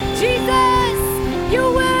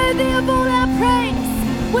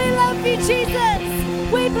you, Jesus.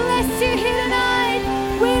 We bless you here tonight.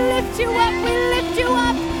 We lift you up. We lift you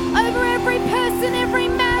up over every person, every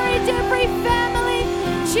marriage, every family.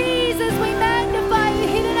 Jesus, we magnify you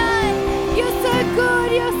here tonight. You're so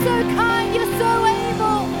good. You're so kind. You're so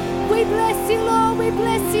able. We bless you, Lord. We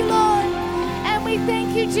bless you, Lord. And we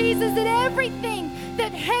thank you, Jesus, that everything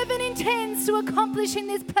that heaven intends to accomplish in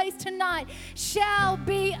this place tonight shall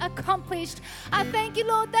be accomplished. I thank you,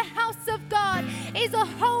 Lord, the house of God is a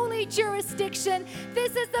holy jurisdiction.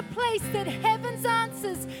 This is the place that heaven's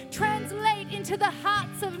answers translate into the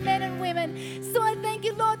hearts of men and women. So I thank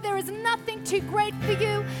you, Lord, there is nothing too great for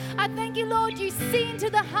you. I thank you, Lord, you see into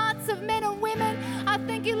the hearts of men and women. I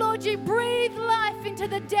thank you, Lord, you breathe life into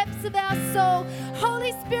the depths of our soul.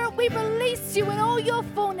 Holy Spirit, we release you in all your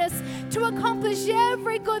fullness to accomplish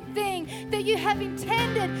every good thing that you have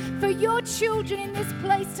intended for your children in this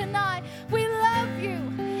place tonight. We love you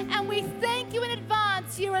and we thank you in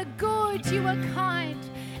advance. You are good, you are kind,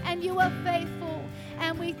 and you are faithful.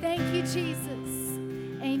 And we thank you, Jesus.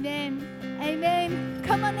 Amen. Amen.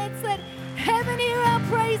 Come on, let's let heaven hear our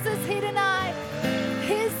praises here tonight.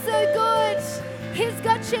 He's so good. He's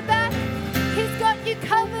got your back. He's got you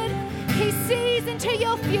covered. He sees into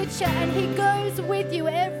your future and he goes with you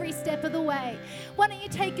every step of the way. Why don't you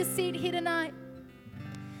take a seat here tonight?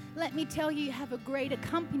 Let me tell you, you have a great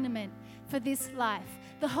accompaniment for this life.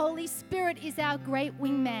 The Holy Spirit is our great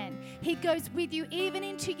wingman. He goes with you even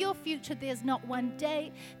into your future. There's not one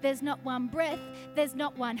day, there's not one breath, there's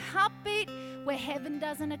not one heartbeat where heaven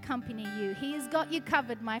doesn't accompany you. He has got you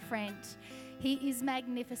covered, my friend. He is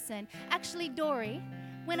magnificent. Actually, Dory,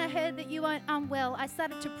 when I heard that you weren't unwell, I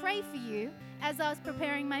started to pray for you as I was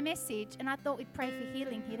preparing my message, and I thought we'd pray for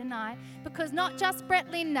healing here tonight, because not just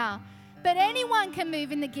Brett Linda, but anyone can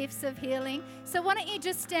move in the gifts of healing. So why don't you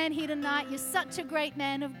just stand here tonight? You're such a great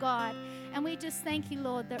man of God, and we just thank you,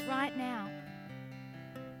 Lord, that right now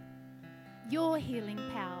your healing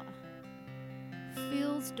power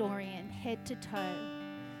fills Dorian head to toe,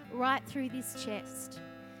 right through this chest.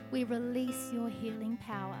 We release your healing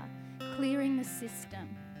power, clearing the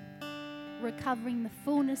system, recovering the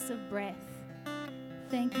fullness of breath.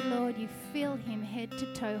 Thank you, Lord. You fill him head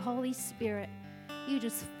to toe. Holy Spirit, you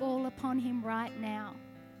just fall upon him right now.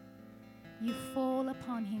 You fall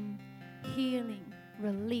upon him, healing,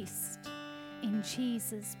 released in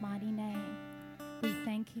Jesus' mighty name. We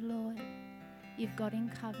thank you, Lord. You've got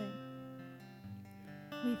him covered.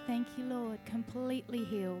 We thank you, Lord, completely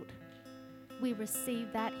healed. We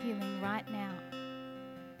receive that healing right now.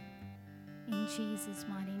 In Jesus'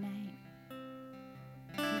 mighty name.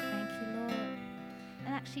 We thank you, Lord.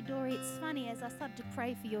 And actually, Dory, it's funny, as I started to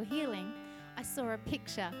pray for your healing, I saw a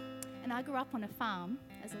picture. And I grew up on a farm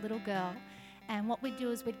as a little girl. And what we'd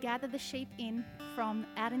do is we'd gather the sheep in from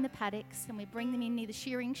out in the paddocks, and we'd bring them in near the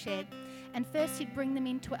shearing shed. And first you'd bring them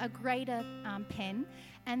into a grader pen.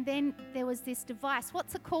 And then there was this device.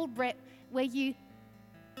 What's it called, Brett? Where you...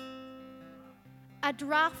 A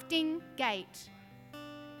drafting gate.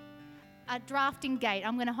 A drafting gate.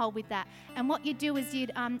 I'm going to hold with that. And what you'd do is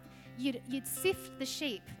you'd sift the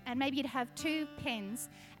sheep, and maybe you'd have 2 pens,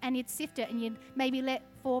 and you'd sift it, and you'd maybe let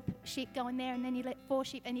 4 sheep go in there, and then you let 4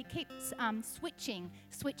 sheep, and you keep switching.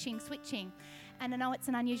 And I know it's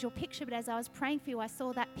an unusual picture, but as I was praying for you, I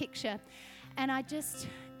saw that picture, and I just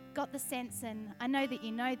got the sense, and I know that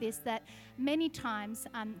you know this, that many times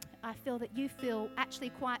I feel that you feel actually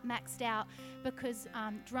quite maxed out because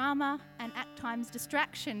drama and at times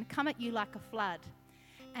distraction come at you like a flood.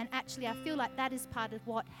 And actually I feel like that is part of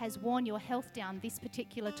what has worn your health down this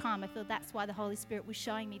particular time. I feel that's why the Holy Spirit was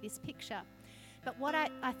showing me this picture. But what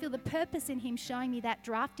I feel the purpose in him showing me that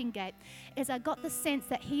drafting gate is I got the sense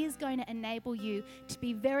that he is going to enable you to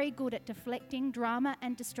be very good at deflecting drama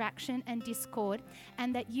and distraction and discord,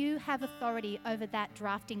 and that you have authority over that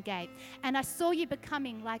drafting gate. And I saw you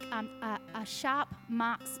becoming like a sharp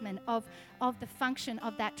marksman of the function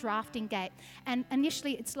of that drafting gate. And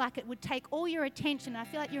initially it's like it would take all your attention. I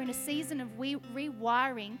feel like you're in a season of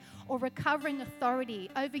rewiring or recovering authority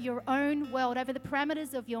over your own world, over the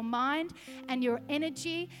parameters of your mind and your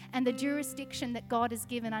energy and the jurisdiction that God has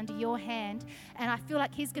given under your hand. And I feel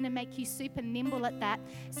like he's going to make you super nimble at that,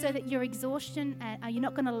 so that your exhaustion, you're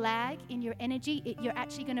not going to lag in your energy. You're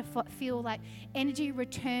actually going to feel like energy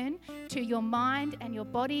return to your mind and your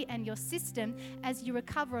body and your system as you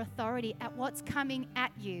recover authority at what's coming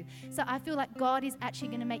at you. So I feel like God is actually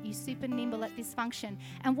going to make you super nimble at this function.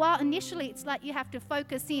 And while initially it's like you have to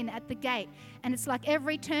focus in at the gate, and it's like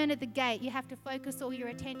every turn of the gate you have to focus all your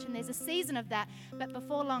attention, there's a season of that that. But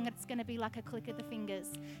before long, it's going to be like a click of the fingers.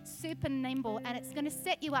 Super nimble, and it's going to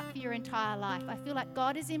set you up for your entire life. I feel like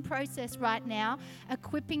God is in process right now,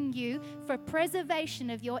 equipping you for preservation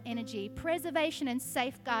of your energy, preservation and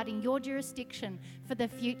safeguarding your jurisdiction for the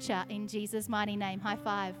future in Jesus' mighty name. High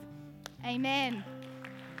five. Amen.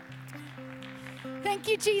 Thank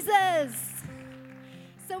you, Jesus.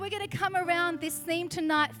 So we're going to come around this theme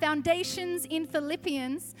tonight, foundations in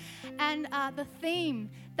Philippians. And the theme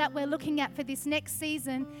that we're looking at for this next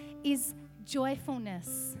season is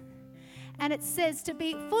joyfulness. And it says to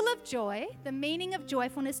be full of joy, the meaning of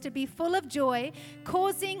joyfulness, to be full of joy,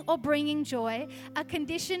 causing or bringing joy, a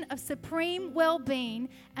condition of supreme well-being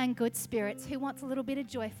and good spirits. Who wants a little bit of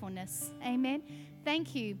joyfulness? Amen.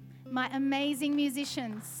 Thank you, my amazing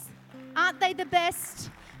musicians. Aren't they the best?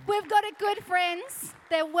 We've got a good friends.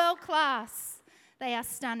 They're world class. They are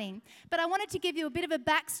stunning. But I wanted to give you a bit of a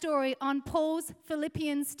backstory on Paul's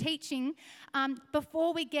Philippians teaching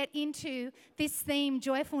before we get into this theme,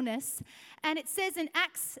 joyfulness. And it says in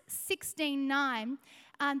Acts 16:9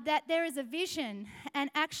 that there is a vision,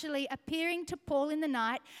 and actually appearing to Paul in the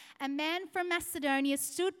night, a man from Macedonia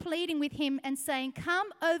stood pleading with him and saying, "Come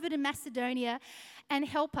over to Macedonia and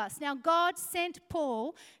help us." Now, God sent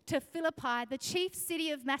Paul to Philippi, the chief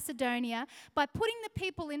city of Macedonia, by putting the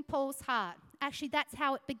people in Paul's heart. Actually, that's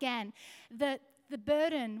how it began. The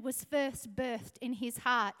burden was first birthed in his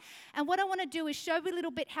heart. And what I want to do is show you a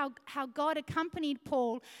little bit how God accompanied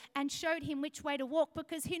Paul and showed him which way to walk,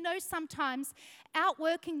 because he knows sometimes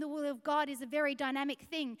outworking the will of God is a very dynamic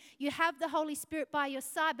thing. You have the Holy Spirit by your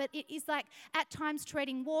side, but it is like at times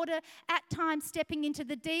treading water, at times stepping into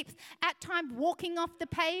the deep, at times walking off the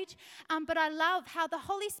page. But I love how the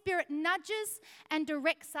Holy Spirit nudges and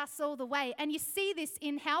directs us all the way. And you see this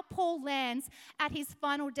in how Paul lands at his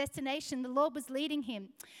final destination. The Lord was leading him.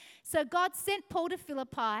 So God sent Paul to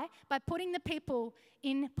Philippi by putting the people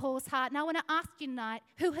in Paul's heart. Now I want to ask you tonight,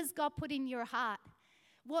 who has God put in your heart?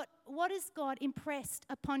 What has God impressed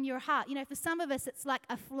upon your heart? You know, for some of us, it's like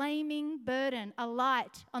a flaming burden, a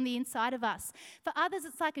light on the inside of us. For others,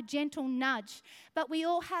 it's like a gentle nudge. But we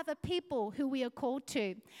all have a people who we are called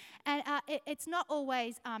to. And it's not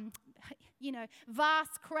always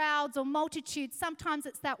vast crowds or multitudes. Sometimes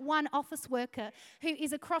it's that one office worker who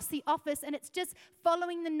is across the office, and it's just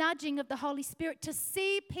following the nudging of the Holy Spirit to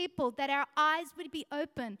see people, that our eyes would be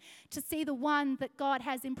open to see the one that God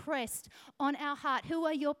has impressed on our heart. Who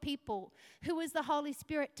are your people? Who is the Holy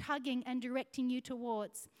Spirit tugging and directing you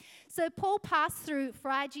towards? So Paul passed through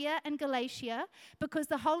Phrygia and Galatia because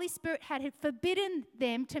the Holy Spirit had forbidden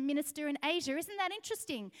them to minister in Asia. Isn't that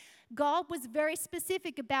interesting? God was very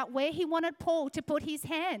specific about where he wanted Paul to put his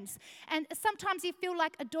hands. And sometimes you feel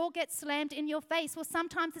like a door gets slammed in your face. Well,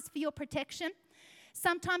 sometimes it's for your protection.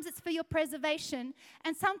 Sometimes it's for your preservation.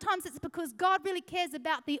 And sometimes it's because God really cares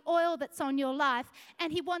about the oil that's on your life,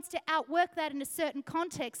 and he wants to outwork that in a certain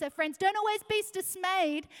context. So friends, don't always be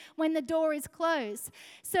dismayed when the door is closed.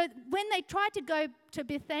 So when they tried to go to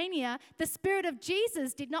Bithynia, the Spirit of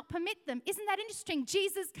Jesus did not permit them. Isn't that interesting?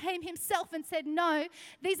 Jesus came himself and said, "No,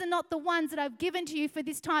 these are not the ones that I've given to you for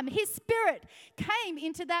this time." His Spirit came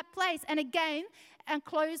into that place and again and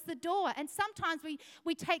closed the door. And sometimes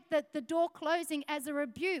we take the door closing as a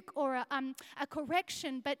rebuke or a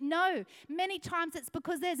correction, but no, many times it's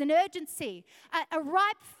because there's an urgency, a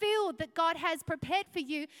ripe field that God has prepared for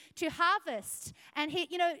you to harvest. And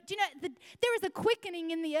there is a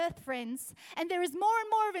quickening in the earth, friends, and there is more and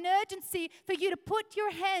more of an urgency for you to put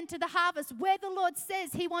your hand to the harvest where the Lord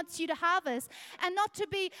says he wants you to harvest, and not to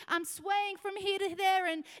be swaying from here to there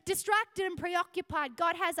and distracted and preoccupied.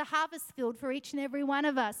 God has a harvest field for each and every one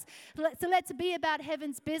of us. So let's be about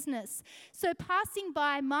heaven's business. So passing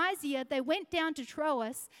by Mysia, they went down to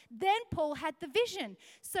Troas. Then Paul had the vision.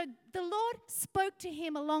 So the Lord spoke to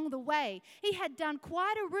him along the way. He had done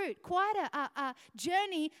quite a route, quite a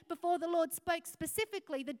journey before the Lord spoke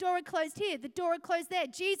specifically. The door had closed here, the door had closed there.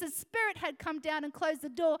 Jesus' Spirit had come down and closed the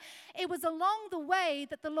door. It was along the way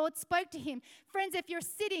that the Lord spoke to him. Friends, if you're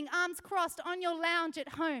sitting arms crossed on your lounge at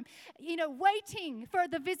home, waiting for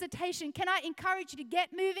the visitation, can I encourage you to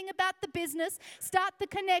get moving about the business, start the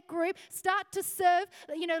connect group, start to serve,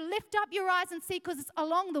 lift up your eyes and see, because it's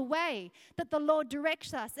along the way that the Lord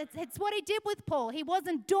directs us. It's what he did with Paul. He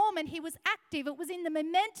wasn't dormant, he was active. It was in the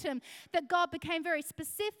momentum that God became very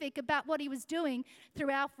specific about what he was doing through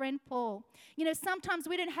our friend Paul. Sometimes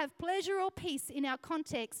we don't have pleasure or peace in our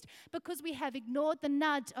context because we have ignored the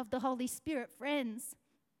nudge of the Holy Spirit, friends.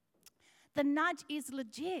 The nudge is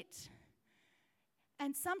legit.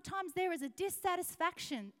 And sometimes there is a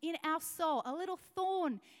dissatisfaction in our soul, a little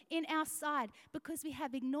thorn in our side because we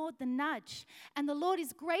have ignored the nudge. And the Lord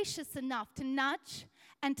is gracious enough to nudge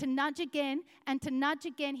and to nudge again and to nudge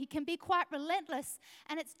again. He can be quite relentless,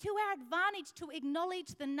 and it's to our advantage to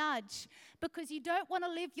acknowledge the nudge because you don't want to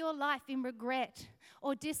live your life in regret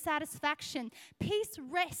or dissatisfaction. Peace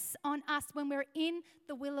rests on us when we're in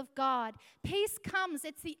the will of God. Peace comes,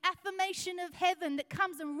 it's the affirmation of heaven that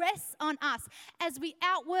comes and rests on us as we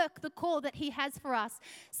outwork the call that He has for us.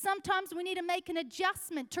 Sometimes we need to make an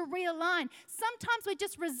adjustment to realign. Sometimes we're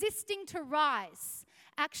just resisting to rise,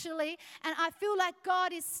 actually. And I feel like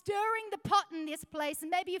God is stirring the pot in this place.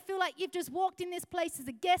 And maybe you feel like you've just walked in this place as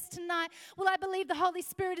a guest tonight. Well, I believe the Holy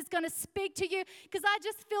Spirit is going to speak to you because I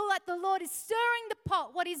just feel like the Lord is stirring the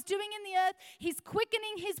pot. What He's doing in the earth, He's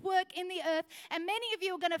quickening His work in the earth. And many of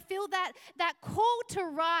you are going to feel that call to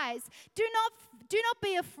rise. Do not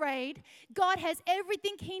be afraid. God has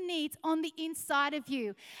everything He needs on the inside of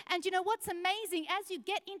you. And you know what's amazing? As you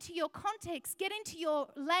get into your context, get into your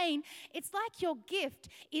lane, it's like your gift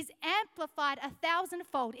is amplified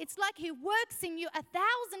 1,000-fold. It's like He works in you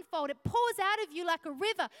 1,000-fold. It pours out of you like a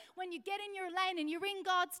river when you get in your lane and you're in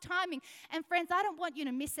God's timing. And friends, I don't want you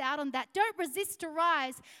to miss out on that. Don't resist to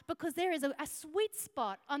rise because there is a sweet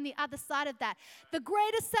spot on the other side of that. The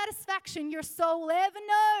greatest satisfaction your soul will ever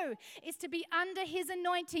know is to be under His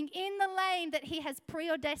anointing in the lane that He has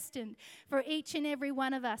predestined for each and every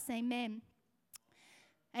one of us. Amen.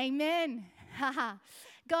 Amen.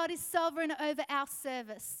 God is sovereign over our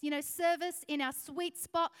service. You know, service in our sweet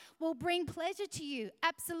spot will bring pleasure to you,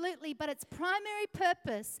 absolutely, but its primary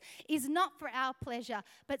purpose is not for our pleasure,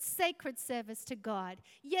 but sacred service to God.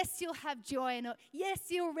 Yes, you'll have joy in it. Yes,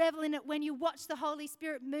 you'll revel in it when you watch the Holy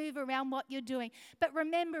Spirit move around what you're doing. But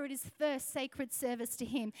remember, it is first sacred service to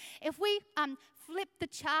Him. If we flip the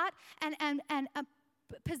chart and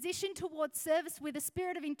position towards service with a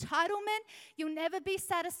spirit of entitlement, you'll never be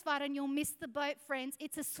satisfied and you'll miss the boat, friends.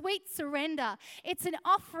 It's a sweet surrender. It's an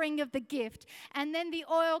offering of the gift. And then the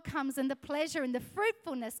oil comes and the pleasure and the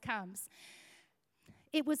fruitfulness comes.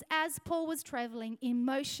 It was as Paul was traveling in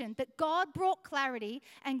motion that God brought clarity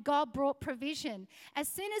and God brought provision. As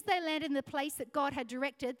soon as they landed in the place that God had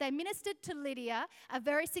directed, they ministered to Lydia, a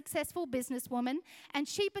very successful businesswoman, and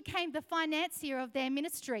she became the financier of their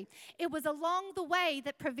ministry. It was along the way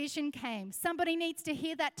that provision came. Somebody needs to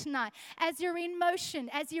hear that tonight. As you're in motion,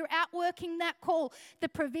 as you're outworking that call, the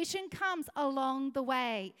provision comes along the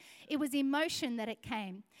way. It was in motion that it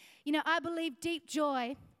came. You know, I believe deep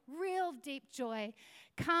joy, real deep joy,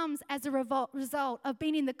 comes as a result of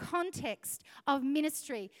being in the context of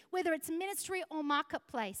ministry, whether it's ministry or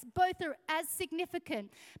marketplace. Both are as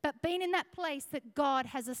significant, but being in that place that God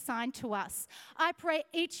has assigned to us. I pray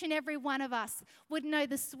each and every one of us would know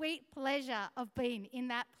the sweet pleasure of being in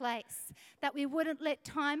that place, that we wouldn't let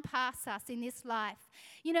time pass us in this life.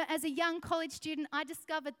 You know, as a young college student, I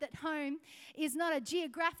discovered that home is not a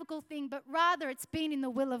geographical thing, but rather it's being in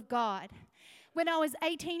the will of God. When I was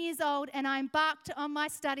 18 years old and I embarked on my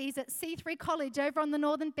studies at C3 College over on the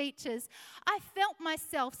Northern Beaches, I felt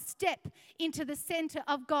myself step into the center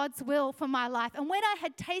of God's will for my life. And when I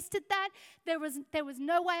had tasted that, there was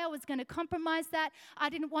no way I was going to compromise that. I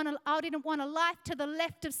didn't want a life to the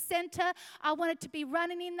left of center. I wanted to be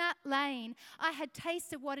running in that lane. I had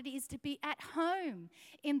tasted what it is to be at home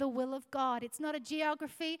in the will of God. It's not a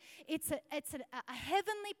geography. It's a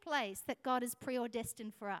heavenly place that God has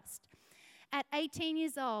predestined for us. At 18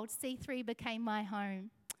 years old, C3 became my home,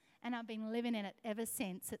 and I've been living in it ever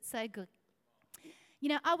since. It's so good. You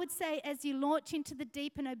know, I would say as you launch into the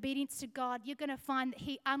deep in obedience to God, you're going to find that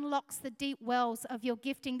He unlocks the deep wells of your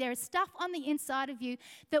gifting. There is stuff on the inside of you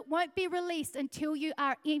that won't be released until you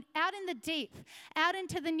are out in the deep, out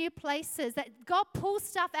into the new places, that God pulls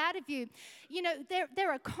stuff out of you. You know,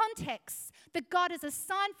 there are contexts that God has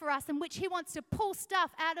assigned for us in which He wants to pull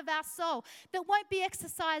stuff out of our soul that won't be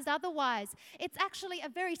exercised otherwise. It's actually a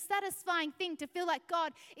very satisfying thing to feel like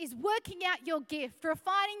God is working out your gift,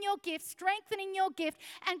 refining your gift, strengthening your gift,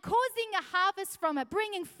 and causing a harvest from it,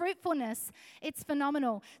 bringing fruitfulness. It's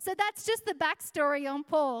phenomenal. So that's just the backstory on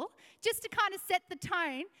Paul, just to kind of set the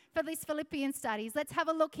tone for these Philippians studies. Let's have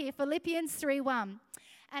a look here, Philippians 3:1.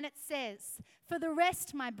 And it says, "For the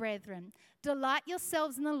rest, my brethren, delight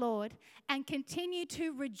yourselves in the Lord and continue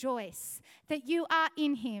to rejoice that you are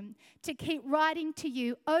in Him. To keep writing to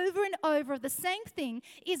you over and over of the same thing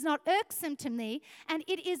is not irksome to me, and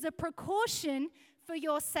it is a precaution for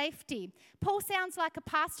your safety. Paul sounds like a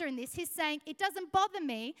pastor in this. He's saying, it doesn't bother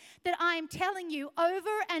me that I am telling you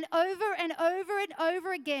over and over and over and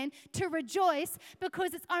over again to rejoice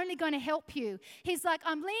because it's only going to help you. He's like,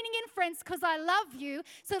 I'm leaning in, friends, because I love you.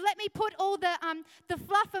 So let me put all the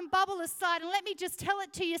fluff and bubble aside and let me just tell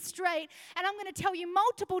it to you straight. And I'm going to tell you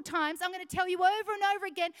multiple times. I'm going to tell you over and over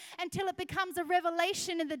again until it becomes a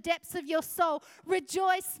revelation in the depths of your soul.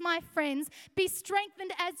 Rejoice, my friends. Be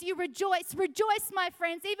strengthened as you rejoice. Rejoice, my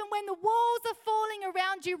friends. Even when the walls are falling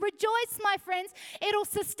around you, rejoice, my friends. It'll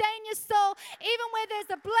sustain your soul. Even where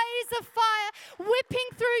there's a blaze of fire whipping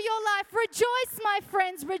through your life, rejoice, my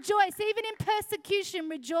friends. Rejoice. Even in persecution,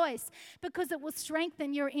 rejoice, because it will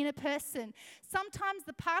strengthen your inner person. Sometimes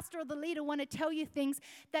the pastor or the leader want to tell you things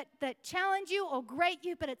that challenge you or grate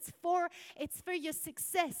you, but it's for your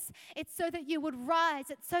success. It's so that you would rise.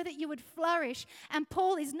 It's so that you would flourish. And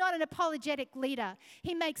Paul is not an apologetic leader.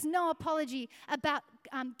 He makes no apology about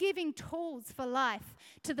giving tools for life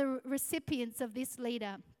to the recipients of this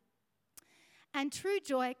leader. And true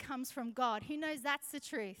joy comes from God. Who knows that's the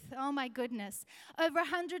truth? Oh my goodness. Over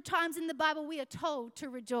 100 times in the Bible we are told to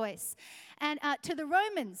rejoice. And to the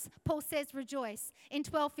Romans, Paul says rejoice in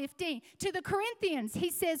 12:15. To the Corinthians, he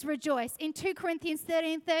says rejoice in 2 Corinthians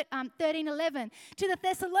 13:11. To the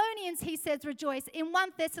Thessalonians, he says rejoice in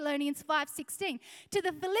 1 Thessalonians 5:16. To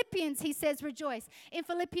the Philippians, he says rejoice in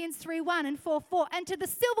Philippians 3:1 and 4:4. And to the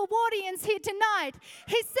Silverwaterians here tonight,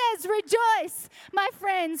 he says rejoice, my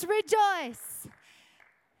friends, rejoice.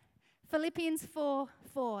 Philippians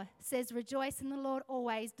 4:4 says, rejoice in the Lord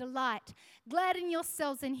always, delight, gladden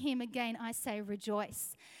yourselves in him. Again, I say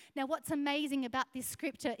rejoice. Now, what's amazing about this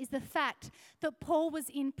scripture is the fact that Paul was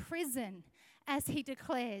in prison as he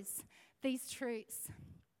declares these truths.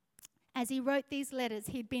 As he wrote these letters,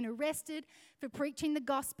 he'd been arrested for preaching the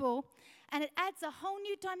gospel, and it adds a whole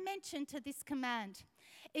new dimension to this command.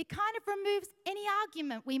 It kind of removes any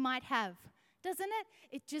argument we might have, doesn't it?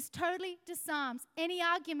 It just totally disarms any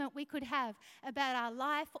argument we could have about our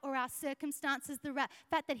life or our circumstances. The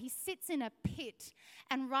fact that he sits in a pit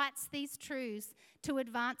and writes these truths to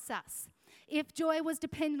advance us. If joy was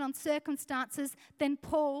dependent on circumstances, then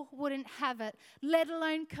Paul wouldn't have it, let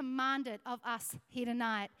alone command it of us here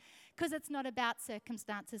tonight. Because it's not about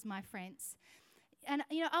circumstances, my friends. And,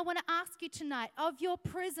 I want to ask you tonight, of your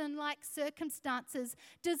prison-like circumstances,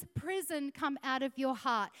 does prison come out of your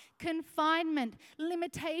heart? Confinement,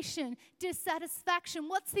 limitation, dissatisfaction.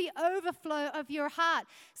 What's the overflow of your heart?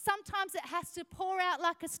 Sometimes it has to pour out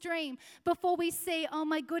like a stream before we see, oh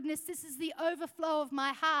my goodness, this is the overflow of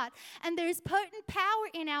my heart. And there is potent power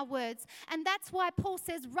in our words. And that's why Paul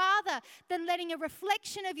says, rather than letting a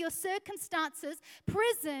reflection of your circumstances,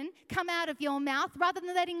 prison, come out of your mouth, rather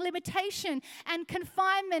than letting limitation and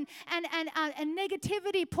confinement and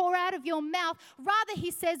negativity pour out of your mouth, rather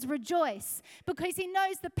he says rejoice, because he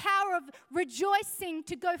knows the power of rejoicing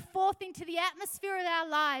to go forth into the atmosphere of our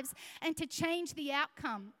lives and to change the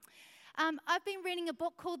outcome. I've been reading a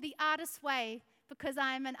book called The Artist's Way, because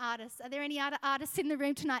I am an artist. Are there any other artists in the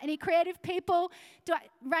room tonight? Any creative people?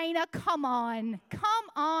 Raina, come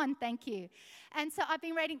on, thank you. And so I've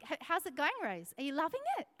been reading. How's it going, Rose? Are you loving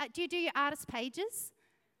it? Do you do your artist pages?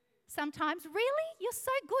 Sometimes. Really? You're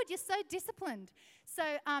so good. You're so disciplined. So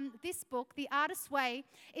this book, The Artist's Way,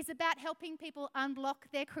 is about helping people unblock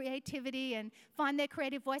their creativity and find their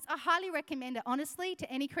creative voice. I highly recommend it, honestly, to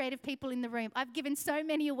any creative people in the room. I've given so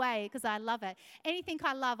many away because I love it. Anything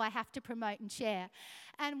I love, I have to promote and share.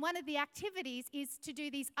 And one of the activities is to do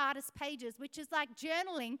these artist pages, which is like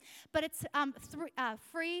journaling, but it's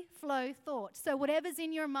free flow thought. So whatever's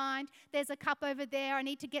in your mind, there's a cup over there, I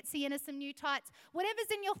need to get Sienna some new tights.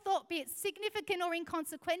 Whatever's in your thought, be it significant or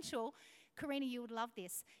inconsequential, Karina, you would love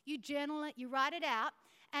this. You journal it, you write it out,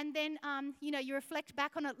 and then you reflect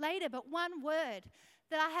back on it later. But one word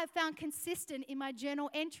that I have found consistent in my journal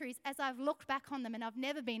entries as I've looked back on them, and I've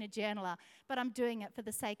never been a journaler, but I'm doing it for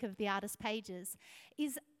the sake of the artist pages,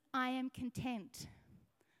 is I am content.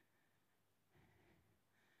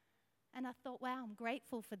 And I thought, wow, I'm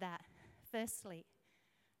grateful for that, firstly.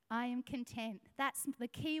 I am content. That's the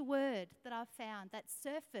key word that I've found that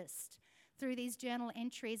surfaced through these journal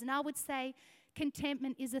entries. And I would say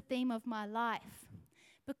contentment is a theme of my life.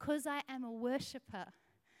 Because I am a worshiper,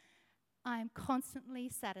 I am constantly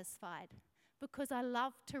satisfied. Because I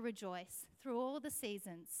love to rejoice through all the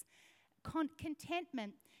seasons.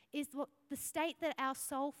 Contentment is the state that our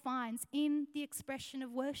soul finds in the expression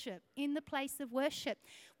of worship, in the place of worship.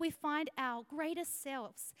 We find our greatest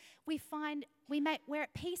selves. We're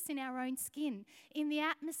at peace in our own skin, in the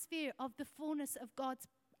atmosphere of the fullness of God's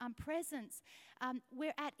presence.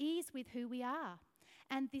 We're at ease with who we are.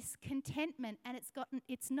 and this contentment, and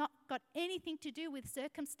it's not got anything to do with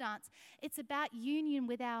circumstance. It's about union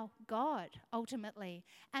with our God, ultimately,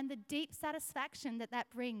 and the deep satisfaction that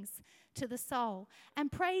that brings to the soul.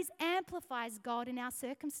 And praise amplifies God in our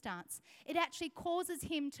circumstance. It actually causes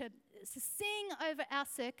him to sing over our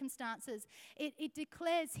circumstances. It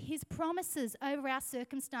declares his promises over our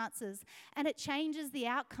circumstances, and it changes the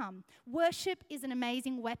outcome. Worship is an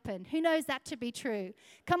amazing weapon. Who knows that to be true?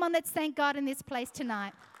 Come on, let's thank God in this place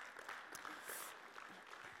tonight.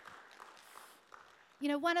 You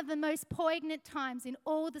know, one of the most poignant times in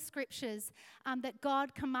all the scriptures that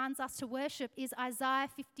God commands us to worship is Isaiah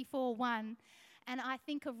 54:1. And I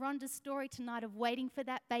think of Rhonda's story tonight of waiting for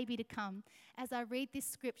that baby to come as I read this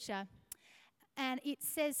scripture. And it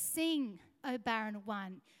says, "Sing, O barren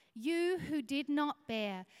one, you who did not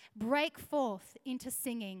bear, break forth into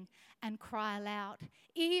singing and cry aloud."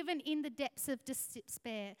 Even in the depths of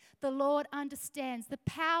despair, the Lord understands the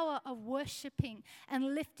power of worshiping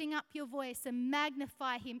and lifting up your voice and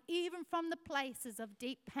magnify him, even from the places of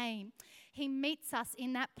deep pain. He meets us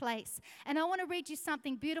in that place. And I want to read you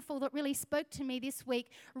something beautiful that really spoke to me this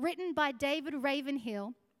week, written by David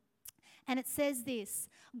Ravenhill. And it says this: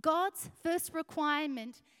 God's first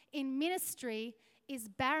requirement in ministry is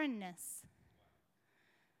barrenness.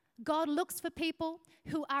 God looks for people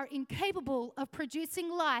who are incapable of producing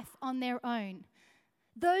life on their own.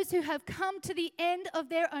 Those who have come to the end of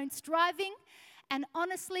their own striving and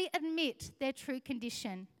honestly admit their true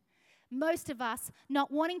condition. Most of us,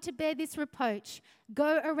 not wanting to bear this reproach,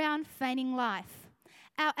 go around feigning life.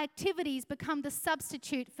 Our activities become the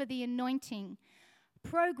substitute for the anointing.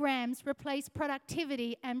 Programs replace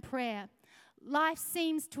productivity and prayer. Life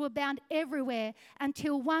seems to abound everywhere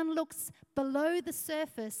until one looks below the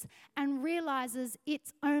surface and realizes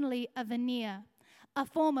it's only a veneer, a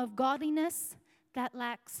form of godliness that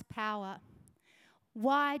lacks power.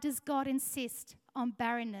 Why does God insist on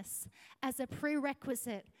barrenness as a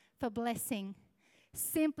prerequisite for blessing?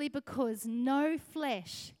 Simply because no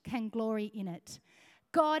flesh can glory in it.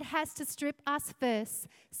 God has to strip us first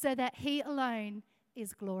so that he alone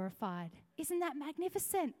is glorified. Isn't that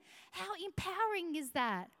magnificent? How empowering is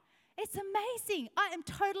that? It's amazing. I am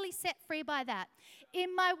totally set free by that.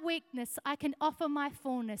 In my weakness, I can offer my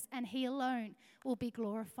fullness, and he alone will be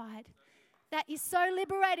glorified. That is so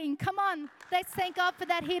liberating. Come on, let's thank God for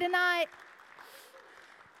that here tonight.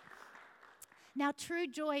 Now, true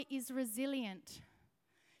joy is resilient.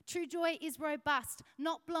 True joy is robust,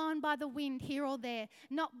 not blown by the wind here or there,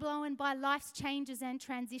 not blown by life's changes and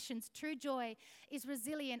transitions. True joy is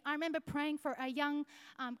resilient. I remember praying for a young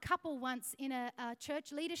couple once in a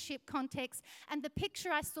church leadership context, and the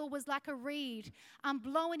picture I saw was like a reed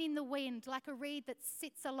blowing in the wind, like a reed that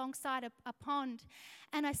sits alongside a pond.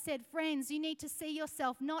 And I said, friends, you need to see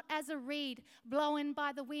yourself not as a reed blown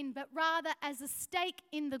by the wind, but rather as a stake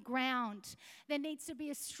in the ground. There needs to be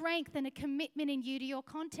a strength and a commitment in you to your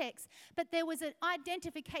context. But there was an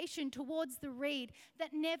identification towards the reed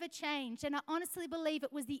that never changed. And I honestly believe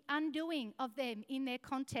it was the undoing of them in their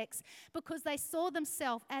context, because they saw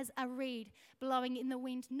themselves as a reed blowing in the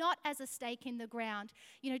wind, not as a stake in the ground.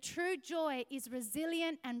 You know, true joy is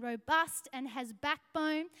resilient and robust and has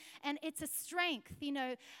backbone, and it's a strength. You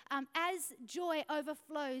know, as joy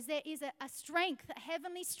overflows, there is a strength, a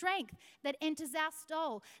heavenly strength that enters our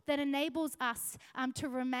soul that enables us to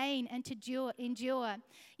remain and to endure.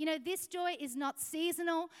 You know, this joy is not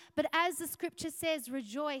seasonal, but as the scripture says,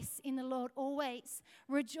 rejoice in the Lord always.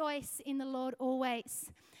 Rejoice in the Lord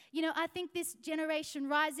always. You know, I think this generation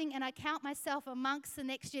rising, and I count myself amongst the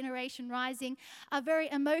next generation rising, are very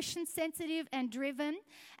emotion sensitive and driven.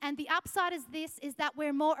 And the upside is this, is that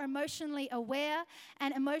we're more emotionally aware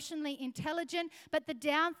and emotionally intelligent. But the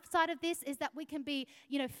downside of this is that we can be,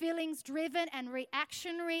 you know, feelings driven and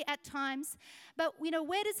reactionary at times. But, you know,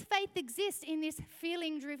 where does faith exist in this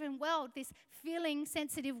feeling driven world, this feeling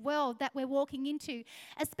sensitive world that we're walking into?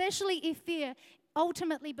 Especially if fear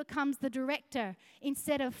ultimately becomes the director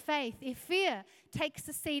instead of faith. If fear takes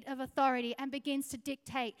the seat of authority and begins to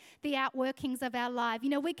dictate the outworkings of our life. You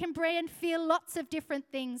know, we can brand feel lots of different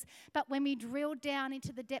things, but when we drill down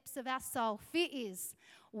into the depths of our soul, fear is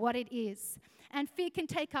what it is. And fear can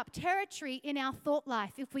take up territory in our thought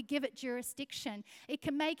life if we give it jurisdiction. It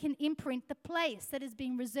can make an imprint. The place that has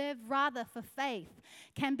been reserved rather for faith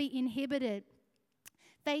can be inhibited.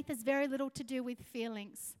 Faith has very little to do with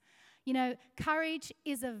feelings. You know, courage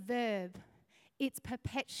is a verb. It's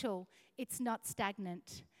perpetual. It's not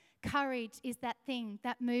stagnant. Courage is that thing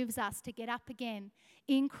that moves us to get up again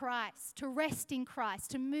in Christ, to rest in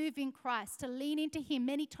Christ, to move in Christ, to lean into Him,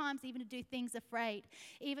 many times even to do things afraid.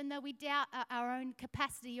 Even though we doubt our own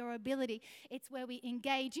capacity or ability, it's where we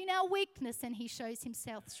engage in our weakness and He shows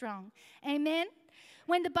Himself strong. Amen?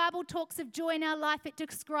 When the Bible talks of joy in our life, it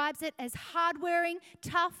describes it as hard-wearing,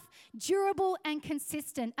 tough, durable, and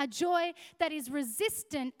consistent. A joy that is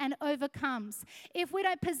resistant and overcomes. If we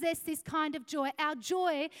don't possess this kind of joy, our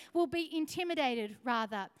joy will be intimidated,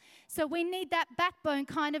 rather. So we need that backbone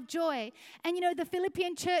kind of joy. And you know, the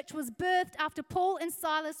Philippian church was birthed after Paul and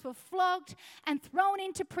Silas were flogged and thrown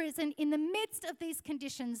into prison. In the midst of these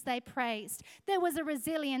conditions, they praised. There was a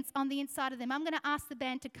resilience on the inside of them. I'm going to ask the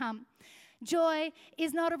band to come. Joy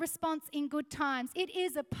is not a response in good times. It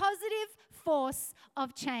is a positive force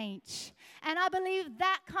of change. And I believe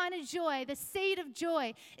that kind of joy, the seed of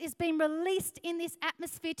joy, is being released in this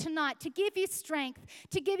atmosphere tonight to give you strength,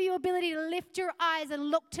 to give you ability to lift your eyes and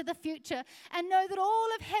look to the future and know that all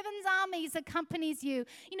of heaven's armies accompanies you.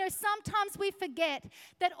 You know, sometimes we forget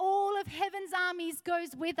that all of heaven's armies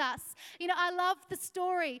goes with us. You know, I love the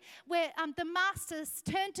story where the master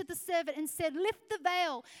turned to the servant and said, lift the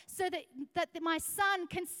veil so that my son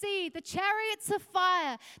can see the chariots of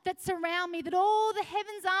fire that surround me, that all the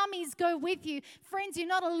heaven's armies go with you. Friends, you're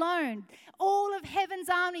not alone. All of heaven's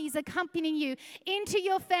armies accompanying you into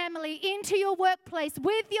your family, into your workplace,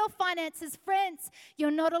 with your finances. Friends,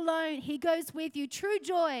 you're not alone. He goes with you. True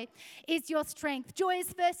joy is your strength. Joy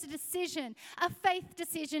is first a decision, a faith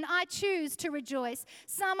decision. I choose to rejoice.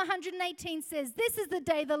 Psalm 118 says, this is the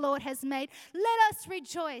day the Lord has made. Let us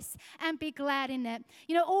rejoice and be glad in it.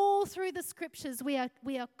 You know, all through the scriptures, we are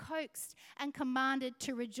coaxed and commanded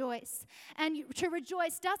to rejoice. And to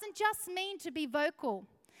rejoice doesn't just mean to be vocal.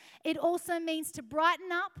 It also means to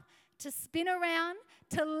brighten up, to spin around,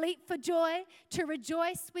 to leap for joy, to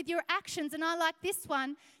rejoice with your actions. And I like this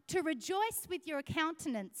one, to rejoice with your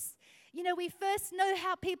countenance. You know, we first know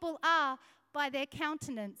how people are by their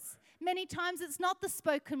countenance. Many times it's not the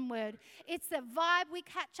spoken word. It's the vibe we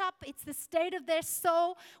catch up. It's the state of their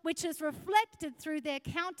soul, which is reflected through their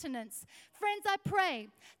countenance. Friends, I pray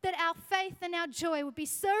that our faith and our joy would be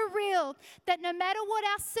so real that no matter what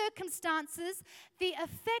our circumstances, the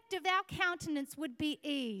effect of our countenance would be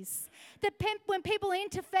ease. That when people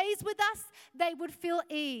interface with us, they would feel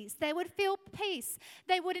ease. They would feel peace.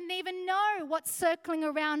 They wouldn't even know what's circling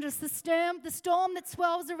around us, the storm that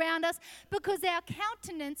swirls around us, because our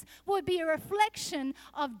countenance would be a reflection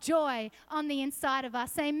of joy on the inside of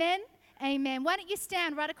us. Amen? Amen. Why don't you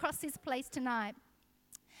stand right across this place tonight?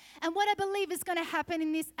 And what I believe is going to happen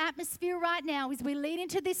in this atmosphere right now as we lead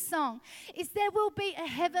into this song is there will be a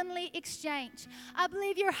heavenly exchange. I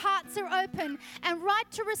believe your hearts are open and right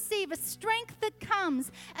to receive a strength that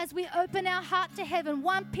comes as we open our heart to heaven.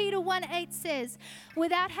 1 Peter 1:8 says,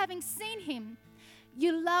 without having seen him,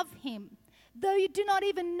 you love him. Though you do not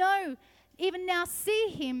even now see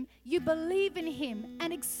him, you believe in him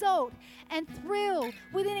and exult and thrill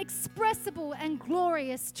with inexpressible and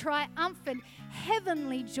glorious, triumphant,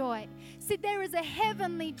 heavenly joy. See, there is a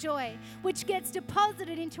heavenly joy which gets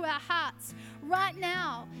deposited into our hearts right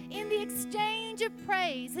now in the exchange of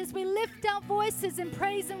praise as we lift our voices in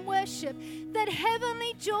praise and worship. That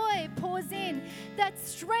heavenly joy pours in, that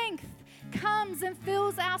strength comes and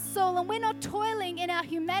fills our soul, and we're not toiling in our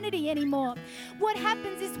humanity anymore. What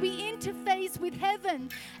happens is we interface with heaven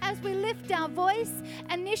as we lift our voice.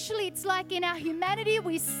 Initially, it's like in our humanity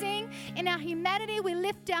we sing, in our humanity we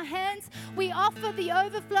lift our hands, we offer the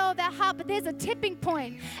overflow of our heart, but there's a tipping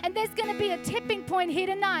point, and there's going to be a tipping point here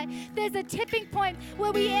tonight. There's a tipping point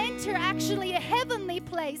where we enter actually a heavenly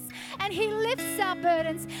place, and he lifts our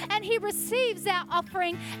burdens, and he receives our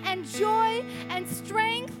offering, and joy and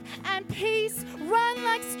strength and peace run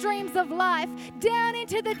like streams of life down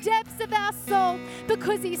into the depths of our soul,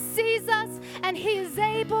 because he sees us and he is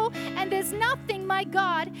able, and there's nothing my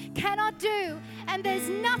God cannot do, and there's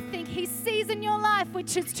nothing he sees in your life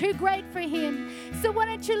which is too great for him. So why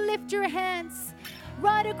don't you lift your hands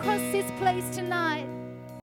right across this place tonight?